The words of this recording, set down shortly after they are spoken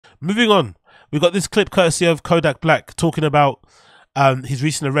moving on. We got this clip courtesy of Kodak Black talking about his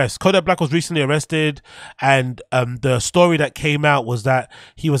recent arrest. Kodak Black was recently arrested, and the story that came out was that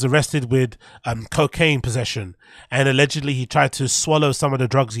he was arrested with cocaine possession, and allegedly he tried to swallow some of the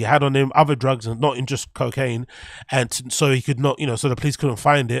drugs he had on him, other drugs, and not in just cocaine, and so he could not, so the police couldn't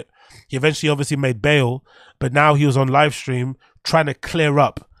find it. He eventually obviously made bail, but now he was on live stream trying to clear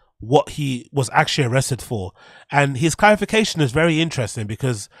up what he was actually arrested for. And his clarification is very interesting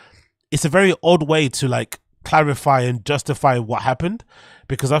because it's a very odd way to like clarify and justify what happened,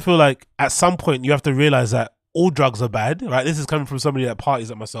 because I feel like at some point you have to realize that all drugs are bad, right? This is coming from somebody that parties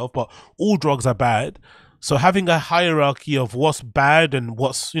like myself, but all drugs are bad. So having a hierarchy of what's bad and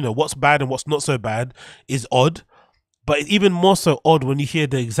what's bad and what's not so bad is odd. But it's even more so odd when you hear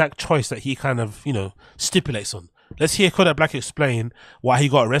the exact choice that he kind of, stipulates on. Let's hear Kodak Black explain why he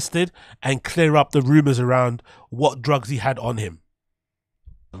got arrested and clear up the rumors around what drugs he had on him.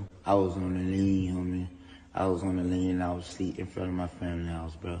 I was on the lean, homie. I was on the lean and I was asleep in front of my family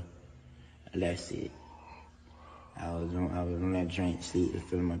house, bro. That's it. I was on that drink, sleep in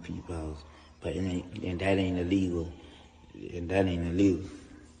front of my people's house. But that ain't illegal. And that ain't illegal.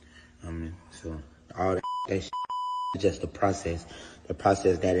 So all that shit is just the process. The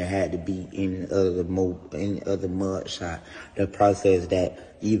process that it had to be any other mud shot. The process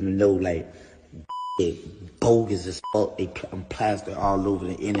that even though like it bogus as fuck, they plastered all over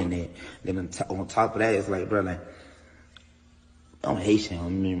the internet. Then on top of that, it's like, bro, like I'm Haitian,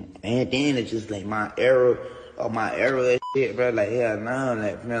 and then it's just like my era and shit, bro. Like hell no,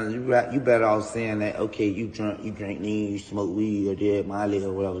 like man, you better off saying that okay, you drink lean, you smoke weed, or did Molly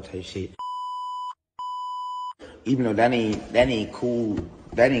or whatever type shit. Even though that ain't cool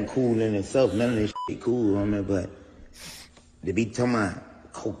in itself. None of this shit cool, but to be talking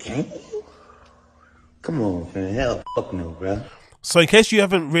about cocaine, come on, man, hell, fuck no, bro. So in case you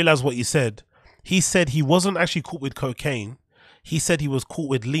haven't realized what he said he wasn't actually caught with cocaine. He said he was caught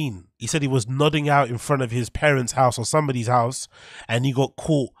with lean. He said he was nodding out in front of his parents' house or somebody's house, and he got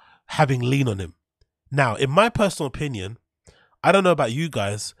caught having lean on him. Now, in my personal opinion, I don't know about you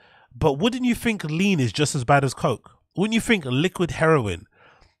guys, but wouldn't you think lean is just as bad as coke? Wouldn't you think liquid heroin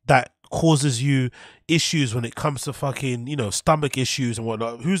that causes you issues when it comes to fucking, stomach issues and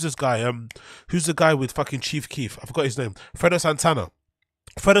whatnot? Who's this guy? Who's the guy with fucking Chief Keef? I forgot his name. Fredo Santana.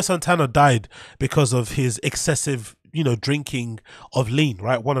 Fredo Santana died because of his excessive, drinking of lean,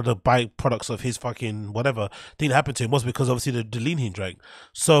 right? One of the byproducts of his fucking whatever thing happened to him was because obviously the lean he drank.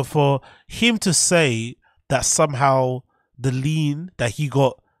 So for him to say that somehow the lean that he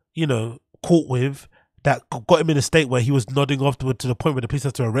got, caught with, that got him in a state where he was nodding off to the point where the police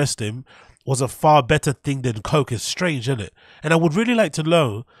had to arrest him, was a far better thing than coke is strange, isn't it? And I would really like to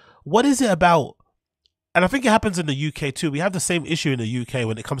know, what is it about? And I think it happens in the UK too. We have the same issue in the UK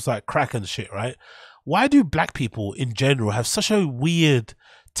when it comes to like crack and shit, right? Why do black people in general have such a weird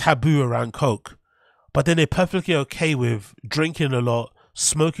taboo around coke, but then they're perfectly okay with drinking a lot,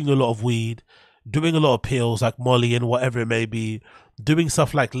 smoking a lot of weed, doing a lot of pills like Molly and whatever it may be, doing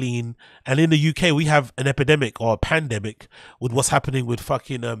stuff like lean? And in the UK, we have an epidemic or a pandemic with what's happening with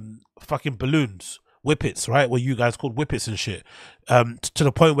fucking balloons, whippets, right? What you guys called whippets and shit. To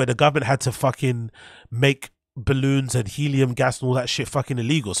the point where the government had to fucking make balloons and helium gas and all that shit fucking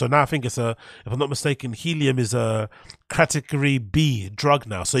illegal. So now I think if I'm not mistaken, helium is a category B drug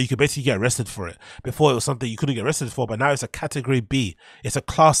now. So you could basically get arrested for it. Before it was something you couldn't get arrested for, but now it's a category B. It's a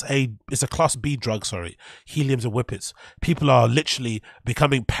class B drug, sorry. Heliums and whippets. People are literally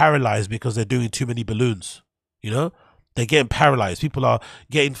becoming paralyzed because they're doing too many balloons. They're getting paralyzed. People are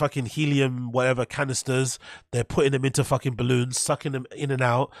getting fucking helium, whatever canisters. They're putting them into fucking balloons, sucking them in and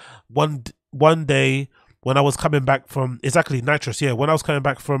out. One day, when I was coming back from, exactly, nitrous, yeah. When I was coming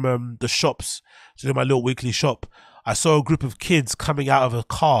back from the shops to do my little weekly shop, I saw a group of kids coming out of a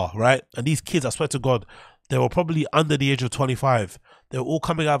car, right? And these kids, I swear to God, they were probably under the age of 25. They were all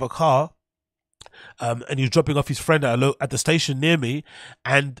coming out of a car. And he was dropping off his friend at the station near me.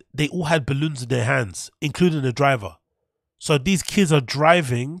 And they all had balloons in their hands, including the driver. So these kids are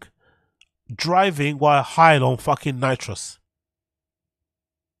driving while high on fucking nitrous.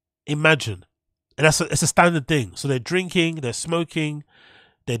 Imagine. And it's a standard thing. So they're drinking, they're smoking,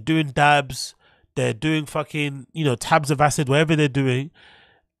 they're doing dabs, they're doing fucking, tabs of acid, whatever they're doing.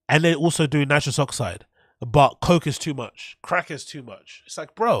 And they're also doing nitrous oxide. But coke is too much. Crack is too much. It's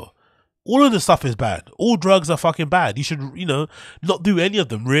like, bro, all of this stuff is bad. All drugs are fucking bad. You should, not do any of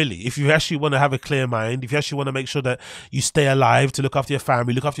them, really. If you actually want to have a clear mind, if you actually want to make sure that you stay alive, to look after your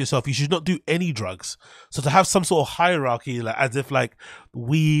family, look after yourself, you should not do any drugs. So to have some sort of hierarchy, like as if like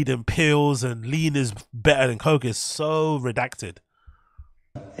weed and pills and lean is better than coke, is so redacted.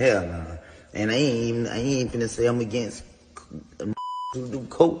 Hell no. And I ain't finna say I'm against who do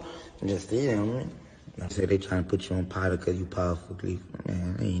coke. Just still, man. I said they trying to put you on powder because you powerful, Cleveland.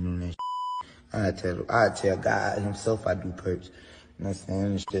 Man, I ain't doing that shit. I tell God himself I do perks. You know what I'm saying?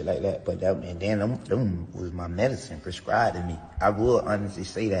 And shit like that. But that, and then them was my medicine prescribed to me. I will honestly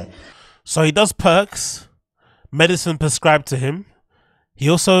say that. So he does perks, medicine prescribed to him. He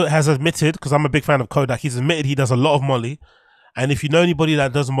also has admitted, because I'm a big fan of Kodak, he's admitted he does a lot of Molly. And if you know anybody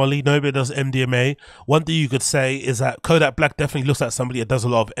that does Molly, nobody does MDMA, one thing you could say is that Kodak Black definitely looks like somebody that does a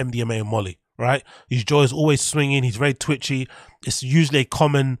lot of MDMA and Molly, right? His jaw is always swinging. He's very twitchy. It's usually a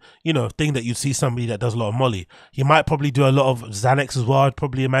common, thing that you see somebody that does a lot of Molly. He might probably do a lot of Xanax as well, I'd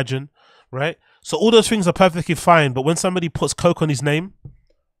probably imagine, right? So all those things are perfectly fine. But when somebody puts Coke on his name,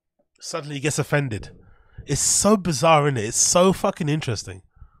 suddenly he gets offended. It's so bizarre, isn't it? It's so fucking interesting.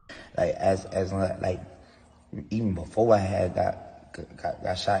 Like like even before I had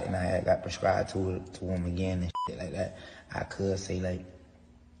got shot and I had got prescribed to him again and shit like that, I could say like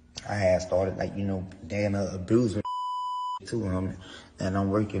I had started like damn abusing too, and I'm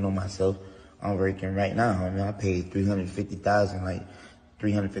working on myself. I'm working right now. I paid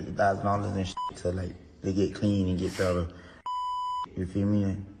 $350,000 and shit to like to get clean and get better. You feel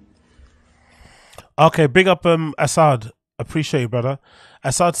me? Okay, big up Assad. Appreciate you, brother.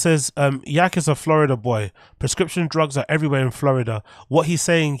 Assad says Yak is a Florida boy. Prescription drugs are everywhere in Florida. What he's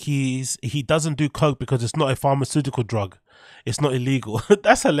saying, he doesn't do coke because it's not a pharmaceutical drug. It's not illegal.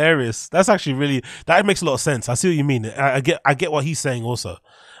 That's hilarious. That's actually really, that makes a lot of sense. I see what you mean. I get what he's saying also.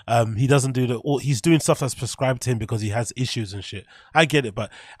 He doesn't do he's doing stuff that's prescribed to him because he has issues and shit. I get it,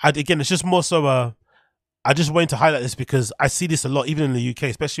 but again, it's just more so I just wanted to highlight this because I see this a lot, even in the UK,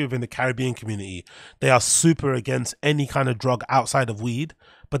 especially within the Caribbean community. They are super against any kind of drug outside of weed,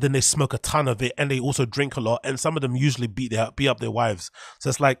 but then they smoke a ton of it and they also drink a lot. And some of them usually beat up their wives. So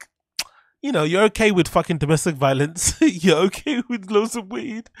it's like, you're okay with fucking domestic violence. You're okay with loads of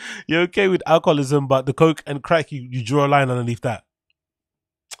weed. You're okay with alcoholism, but the coke and crack, you draw a line underneath that.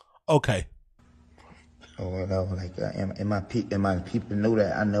 Okay. Oh, no, like, and my people know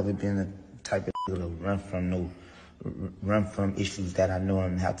that I never been the type of to run from issues that I know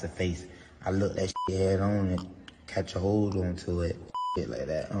I'm have to face. I look that shit head on and catch a hold onto it, shit like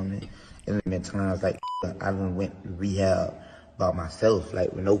that. And there been times like I done went to rehab by myself,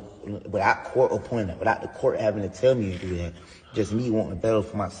 like without court appointment, without the court having to tell me to do that. Just me wanting better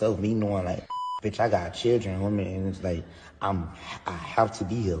for myself, me knowing like, bitch, I got children, and it's like I have to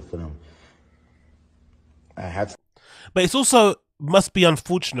be here for them. I have to. But it's also must be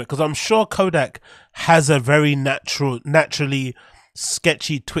unfortunate because I'm sure Kodak has a very naturally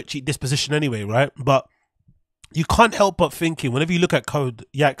sketchy, twitchy disposition anyway, right? But you can't help but thinking whenever you look at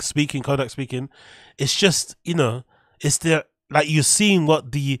Kodak speaking, it's just it's the like you're seeing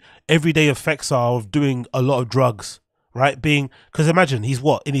what the everyday effects are of doing a lot of drugs, right? Because imagine he's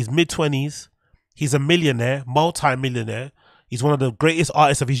in his mid-20s, he's a millionaire, multi-millionaire, he's one of the greatest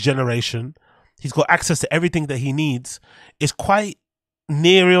artists of his generation. He's got access to everything that he needs. It's quite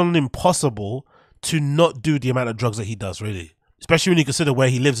near on impossible to not do the amount of drugs that he does, really. Especially when you consider where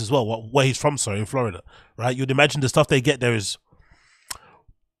he lives as well, where he's from, in Florida, right? You'd imagine the stuff they get there is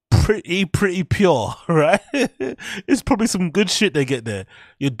pretty pure, right? It's probably some good shit they get there.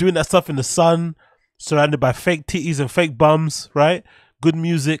 You're doing that stuff in the sun, surrounded by fake titties and fake bums, right? Good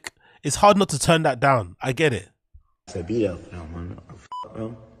music. It's hard not to turn that down. I get it. To be there for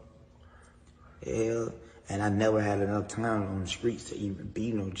them, yeah, and I never had enough time on the streets to even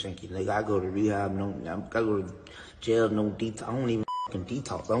be no junkie. Like I go to rehab, I go to jail, no detox. I don't even fucking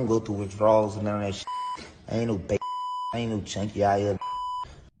detox. I don't go through withdrawals and none of that shit. I ain't no baby. I ain't no junkie out here.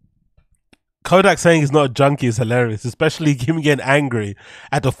 Kodak saying he's not a junkie is hilarious, especially him getting angry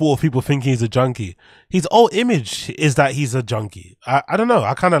at the thought of people thinking he's a junkie. His whole image is that he's a junkie. I don't know.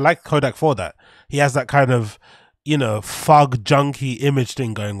 I kind of like Kodak for that. He has that kind of thug junkie image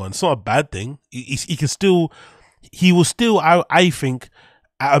thing going on. It's not a bad thing. He will still, I think,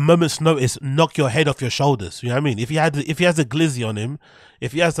 at a moment's notice, knock your head off your shoulders. You know what I mean? If he has a glizzy on him,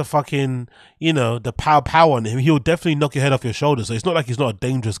 if he has the fucking, the pow on him, he'll definitely knock your head off your shoulders. So it's not like he's not a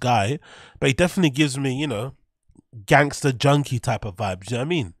dangerous guy, but he definitely gives me, gangster junkie type of vibes. You know what I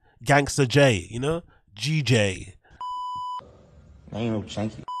mean? Gangster J, GJ. I ain't no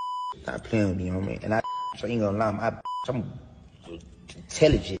junkie. Stop playing with me, homie. And I ain't gonna lie, I'm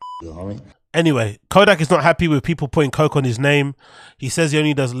intelligent, homie. Anyway, Kodak is not happy with people putting coke on his name. He says he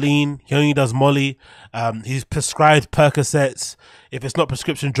only does lean. He only does Molly. He's prescribed Percocets. If it's not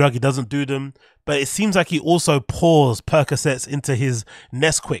prescription drug, he doesn't do them. but it seems like he also pours Percocets into his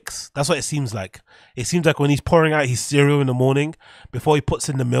Nesquiks. That's what it seems like. It seems like when he's pouring out his cereal in the morning, before he puts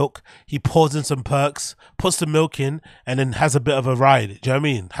in the milk, he pours in some perks, puts the milk in, and then has a bit of a ride. Do you know what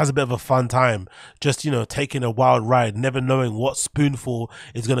I mean? Has a bit of a fun time. Just, taking a wild ride, never knowing what spoonful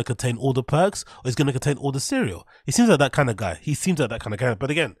is going to contain all the perks or is going to contain all the cereal. He seems like that kind of guy.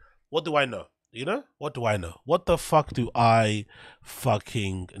 But again, what do I know? What do I know? What the fuck do I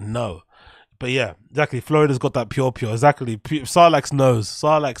fucking know? But yeah, exactly. Florida's got that pure. Exactly. Sarlax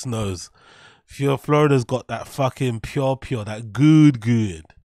knows. Florida's got that fucking pure. That good.